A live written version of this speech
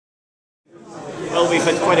Well, we've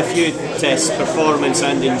had quite a few tests, performance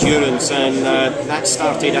and endurance, and that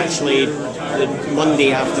started actually the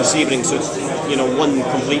Monday after Sebring, so one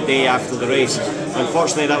complete day after the race.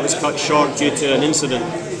 Unfortunately, that was cut short due to an incident.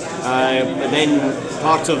 But then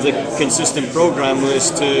part of the consistent program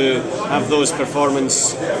was to have those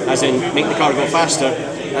performance, as in make the car go faster,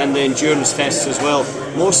 and the endurance tests as well.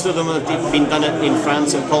 Most of them have been done in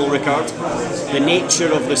France at Paul Ricard. The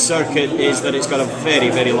nature of the circuit is that it's got a very,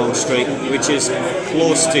 very long straight, which is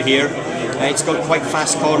close to here. It's got quite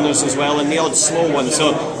fast corners as well, and the odd slow one,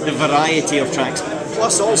 so the variety of tracks.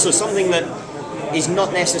 Plus also something that is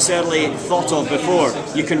not necessarily thought of before.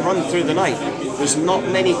 You can run through the night. There's not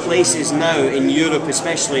many places now in Europe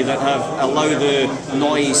especially that have allowed the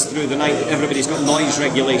noise through the night. Everybody's got noise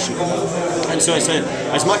regulation, and so it's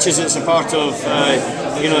as much as it's a part of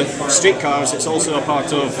street cars, it's also a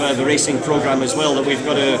part of the racing program as well that we've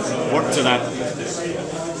got to work to that.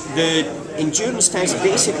 The endurance tests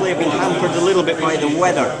basically have been hampered a little bit by the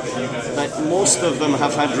weather. That most of them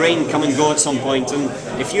have had rain come and go at some point, and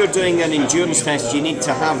if you're doing an endurance test, you need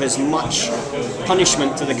to have as much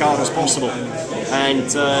punishment to the car as possible. And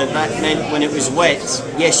that meant when it was wet,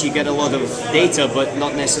 yes, you get a lot of data, but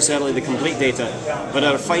not necessarily the complete data. But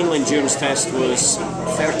our final endurance test was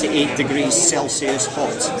 38 degrees Celsius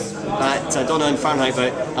hot. I don't know in Fahrenheit,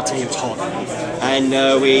 but I'll tell you it's hot.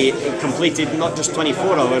 And we completed not just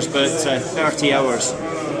 24 hours, but 30 hours.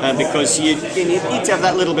 Because you need to have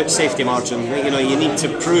that little bit safety margin. You need to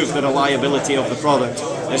prove the reliability of the product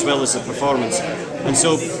as well as the performance. And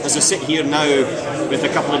so, as I sit here now, with a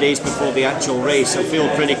couple of days before the actual race, I feel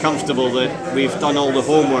pretty comfortable that we've done all the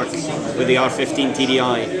homework with the R15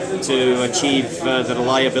 TDI to achieve the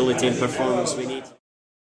reliability and performance we need.